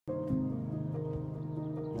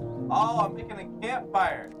Oh, I'm making a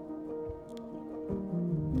campfire.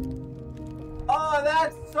 Oh,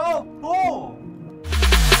 that's so cool.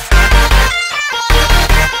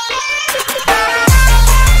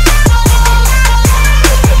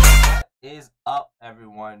 What is up,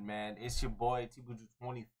 everyone, man? It's your boy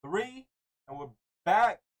T-Buju23, and we're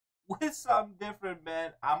back with something different,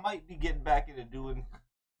 man. I might be getting back into doing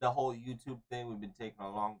the whole YouTube thing. We've been taking a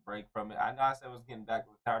long break from it. I know I said I was getting back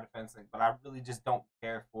with tower defense thing, but I really just don't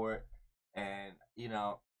care for it. And, you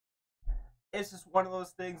know, it's just one of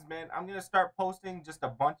those things, man. I'm going to start posting just a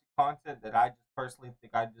bunch of content that I just personally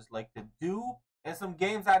think I just like to do. And some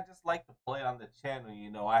games I just like to play on the channel, you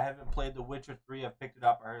know. I haven't played The Witcher 3. I've picked it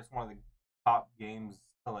up. I heard it's one of the top games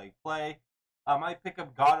to, like, play. I might pick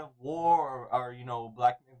up God of War or you know,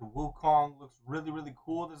 Black Myth Wukong. Looks really, really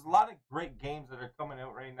cool. There's a lot of great games that are coming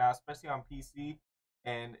out right now, especially on PC.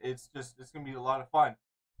 And it's going to be a lot of fun.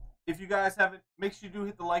 If you guys haven't, make sure you do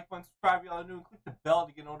hit the like button, subscribe, y'all are new, and click the bell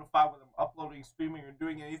to get notified when I'm uploading, streaming, or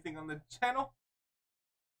doing anything on the channel.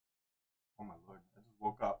 Oh my lord, I just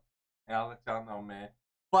woke up. And I'll let y'all know, man.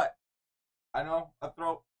 But, I know,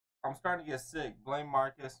 I'm starting to get sick. Blame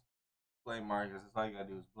Marcus. Blame Marcus. That's all you gotta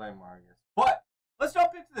do is blame Marcus. But, let's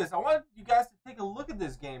jump into this. I want you guys to take a look at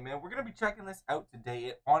this game, man. We're gonna be checking this out today.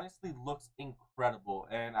 It honestly looks incredible.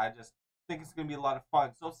 And I just think it's gonna be a lot of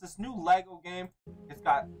fun. So it's this new Lego game. It's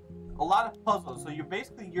got a lot of puzzles. So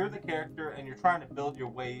you're the character and you're trying to build your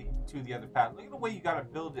way to the other path. Look at the way you gotta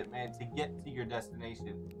build it, man, to get to your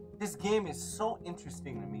destination. This game is so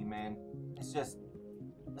interesting to me, man. It's just,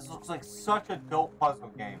 this looks like such a dope puzzle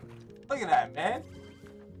game. Look at that, man.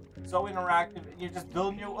 So interactive, and you're just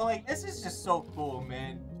building your, like, this is just so cool,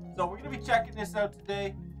 man. So we're gonna be checking this out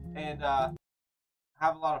today and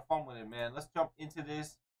have a lot of fun with it, man. Let's jump into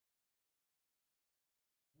this.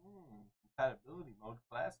 Compatibility mode,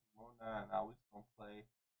 classic mode. Nah, we're just gonna play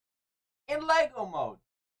in Lego mode,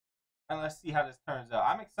 and let's see how this turns out.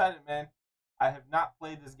 I'm excited, man. I have not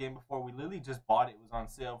played this game before. We literally just bought it. It was on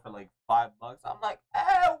sale for like $5. I'm like,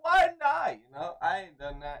 why not? You know, I ain't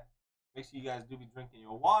done that. Make sure you guys do be drinking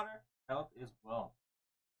your water. Health is wealth.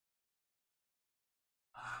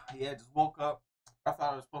 Yeah, just woke up. I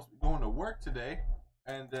thought I was supposed to be going to work today,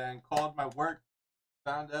 and then called my work.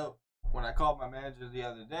 Found out when I called my manager the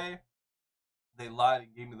other day, they lied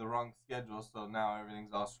and gave me the wrong schedule, so now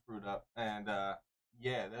everything's all screwed up. And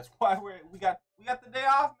yeah, that's why we got the day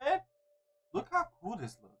off, man. Look how cool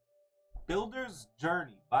this looks. Builder's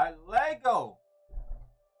Journey by Lego.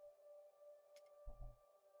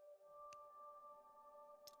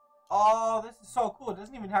 Oh, this is so cool. It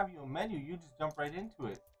doesn't even have you a menu. You just jump right into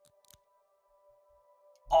it.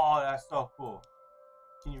 Oh, that's so cool.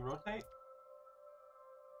 Can you rotate?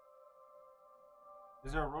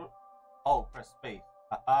 Is there a Oh, press space.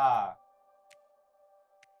 Haha.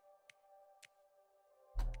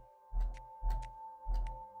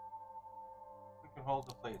 We can hold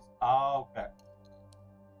the place. Oh, okay.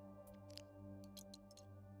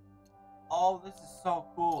 Oh, this is so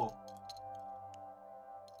cool.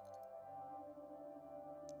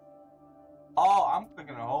 Oh, I'm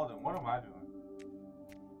clicking to hold it. What am I doing?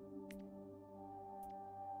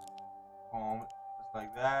 Boom. Just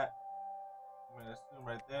like that. I'm gonna assume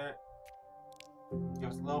right there. Give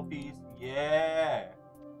us a little piece. Yeah.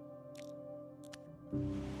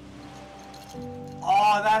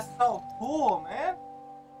 Oh, that's so cool, man.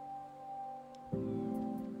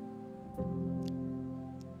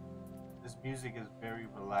 This music is very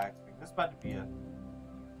relaxing. This is about to be a...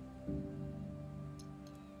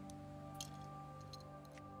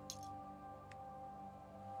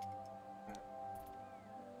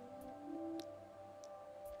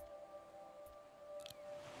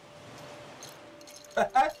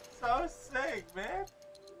 That's so sick, man.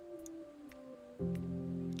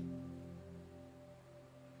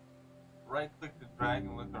 Right click to drag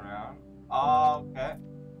and look around. Oh, okay.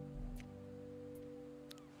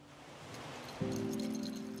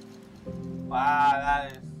 Wow,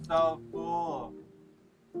 that is so cool.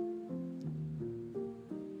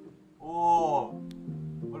 Oh,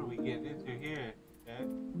 what are we getting into here? Okay.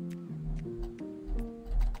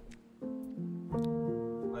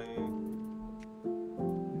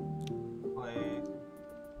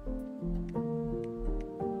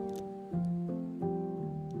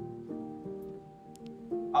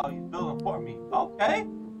 Oh, he's building for me. Okay.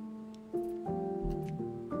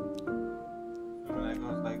 So when that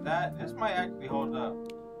goes like that, this might actually hold up.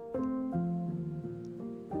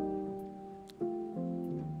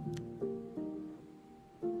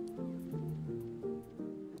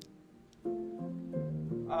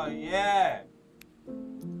 Oh yeah.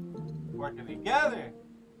 Working together.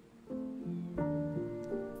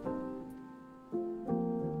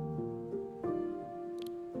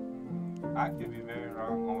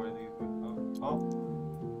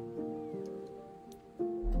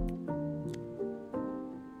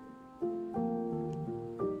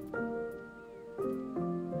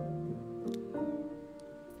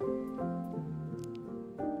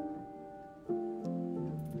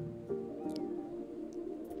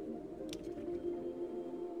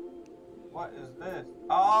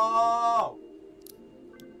 Oh!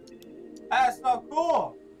 That's so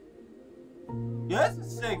cool! Yeah, this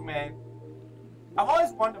is sick, man. I've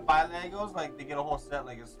always wanted to buy Legos, like, to get a whole set,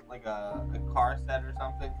 like it's like a car set or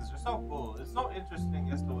something, because they're so cool. It's so interesting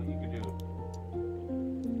as to what you can do.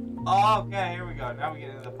 Oh, okay, here we go. Now we get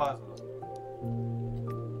into the puzzle.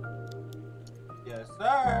 Yes,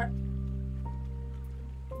 sir.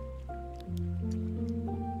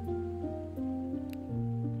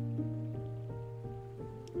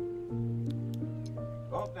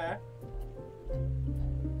 Go up there.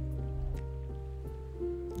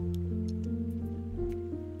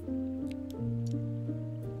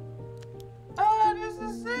 Ah, this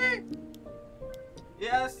is sick.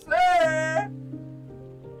 Yes, sir.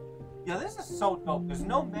 Yeah, this is so dope. There's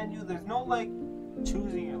no menu. There's no, like,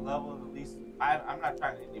 choosing your levels. At least, I'm not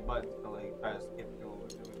trying to hit any buttons to, like, try to skip through what we're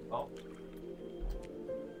doing. Oh.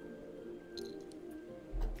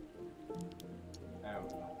 There we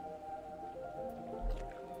go.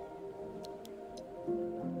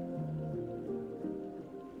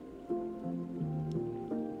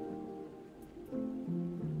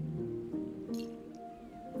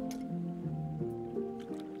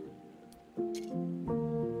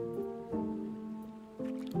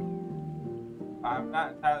 I'm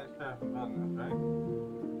not entirely sure if I'm building this, right?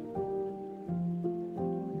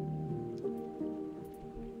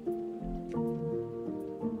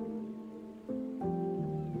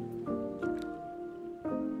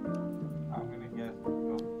 I'm gonna guess it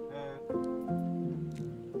goes with this.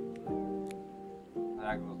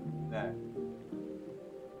 That goes with that.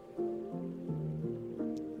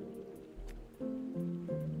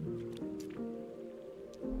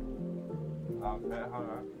 Okay, hold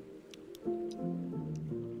on.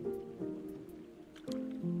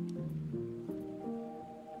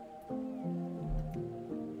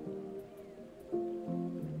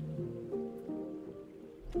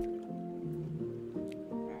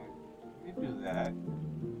 That.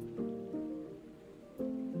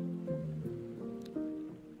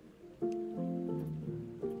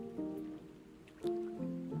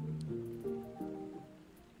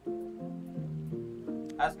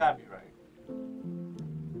 That's gotta be right.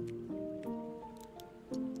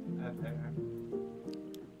 That there.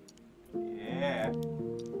 Yeah.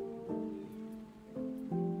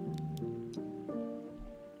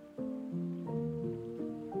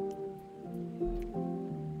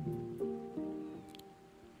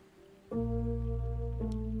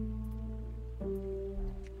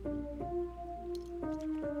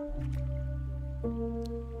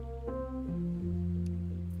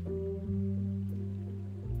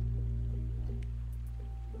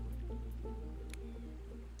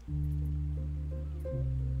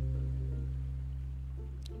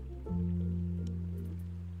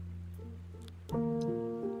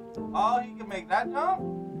 Oh, he can make that jump?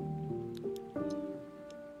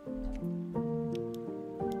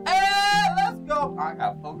 Hey, let's go! I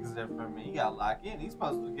gotta focus there for a minute. You gotta lock in. These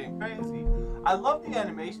puzzles are getting crazy. I love the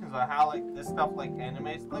animations on how, like, this stuff, like,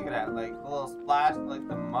 animates. Look at that. Like, the little splash, like,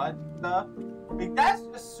 the mud stuff. Like, that's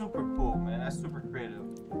just super cool, man. That's super creative.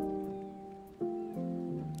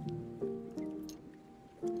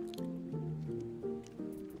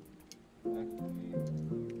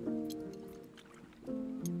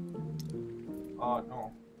 Oh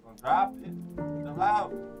no, don't drop it. Chill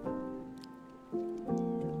out.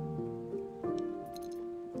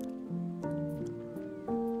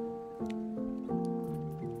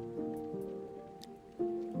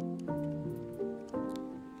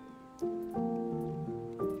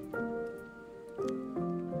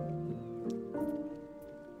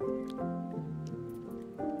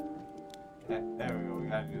 Yeah, there we go, we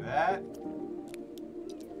gotta do that.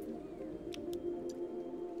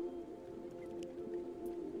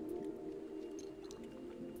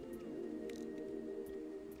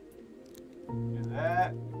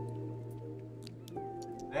 That,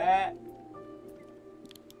 that,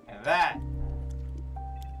 and that.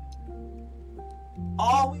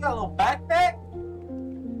 Oh, we got a little backpack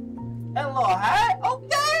and a little hat.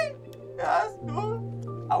 Okay, yeah, that's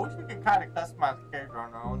cool. I wish we could kind of customize the character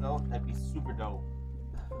on our own though. That'd be super dope.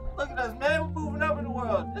 Look at us, man. We're moving up in the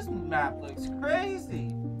world. This map looks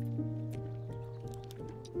crazy.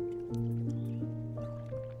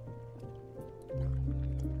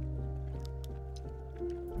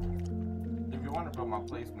 About my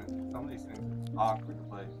placement, some of these things are awkward to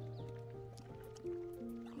place.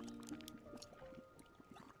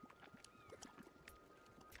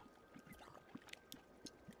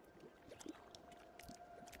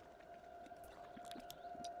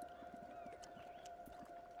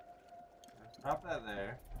 Drop that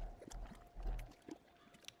there.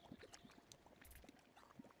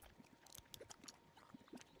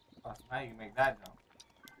 Oh, so now you can make that jump.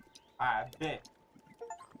 Alright, bit.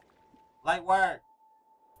 Light work.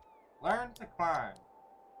 Learn to climb.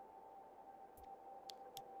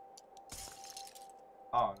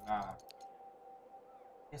 Oh, nah.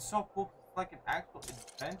 It's so cool. It's like an actual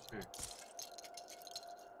adventure.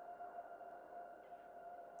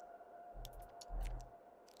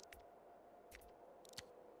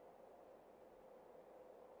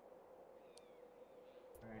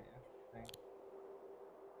 Very interesting.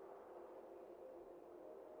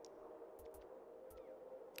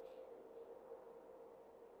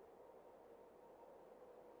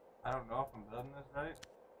 I don't know if I'm building this right.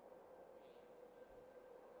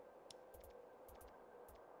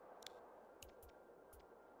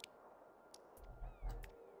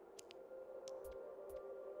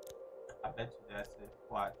 I bet you that's it.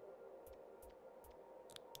 Watch.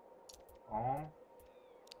 Boom.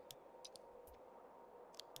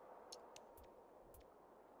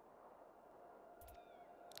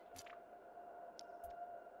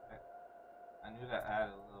 I knew that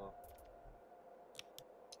added a little.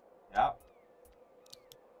 Yep.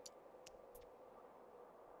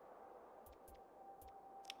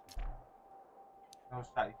 No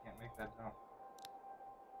shot, you can't make that jump.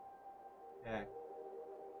 Okay.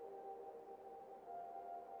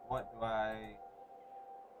 What do I...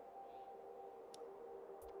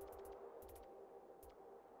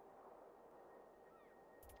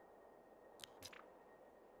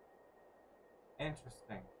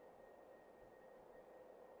 Interesting.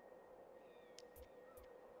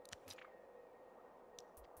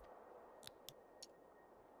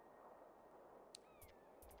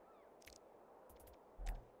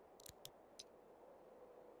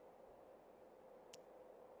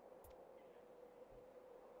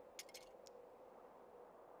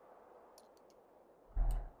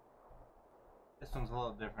 This one's a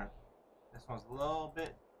little different. This one's a little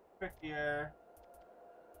bit trickier.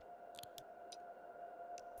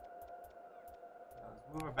 Let's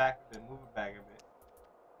move it back a bit. Move it back a bit.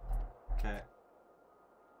 Okay.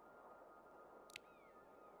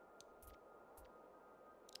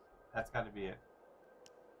 That's got to be it.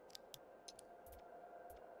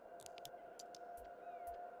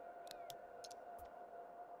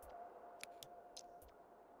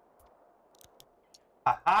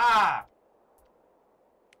 Aha!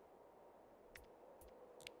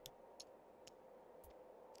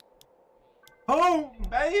 Boom,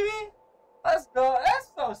 baby! Let's go.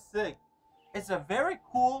 That's so sick. It's a very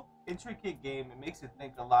cool, intricate game. It makes you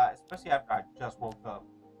think a lot, especially after I just woke up.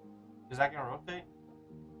 Is that gonna rotate?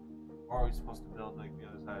 Or are we supposed to build like the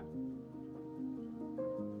other side?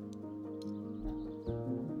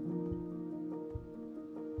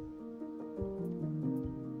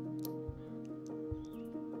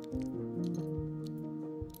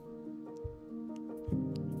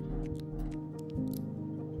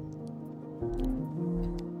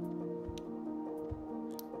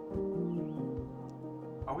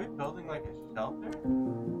 Are we building like a shelter?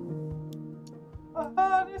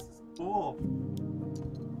 Haha, this is cool.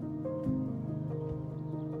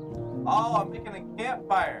 Oh, I'm making a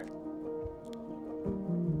campfire.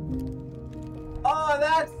 Oh,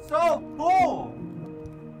 that's so cool.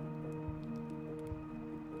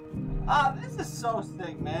 Ah, this is so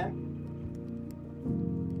sick, man.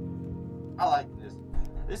 I like this.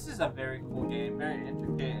 This is a very cool game, very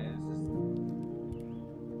intricate, and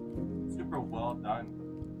it's just super well done.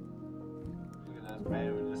 Look at us,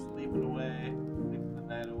 man. We're just sleeping away, sleeping the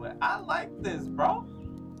night away. I like this, bro.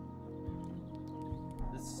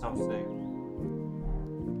 This is so sick.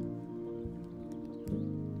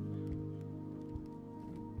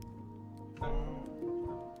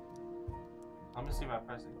 Let me see if I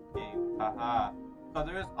press escape. Haha. So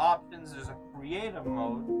there's options. There's a creative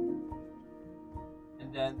mode,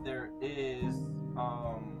 and then there is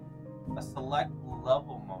a select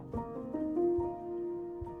level mode.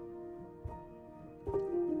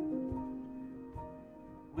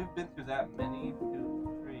 We've been through that many.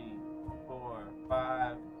 2, 3, 4,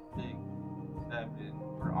 5, 6, 7.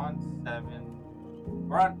 We're on 7.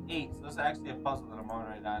 We're on 8. So it's actually a puzzle that I'm on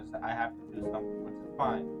right now. I have to do something, which is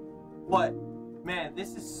fine. But man,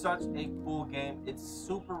 this is such a cool game. It's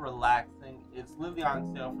super relaxing. It's literally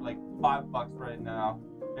on sale for like $5 right now.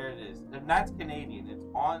 There it is. And that's Canadian. It's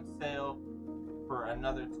on sale for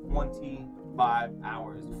another 25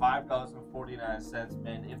 hours. $5.49,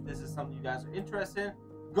 man. If this is something you guys are interested in,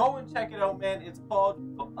 go and check it out, man. It's called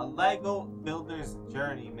A Lego Builder's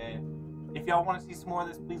Journey, man. If y'all want to see some more of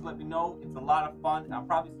this, please let me know. It's a lot of fun. I'm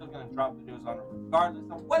probably still going to drop videos on it regardless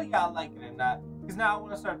of whether y'all like it or not. Because now I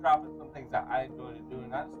want to start dropping some things that I enjoy to do.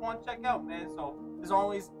 And I just want to check out, man. So, as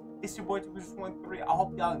always, It's your boy T-Boo13. I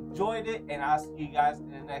hope y'all enjoyed it, and I'll see you guys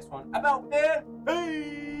in the next one. I'm out, man.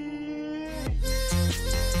 Peace.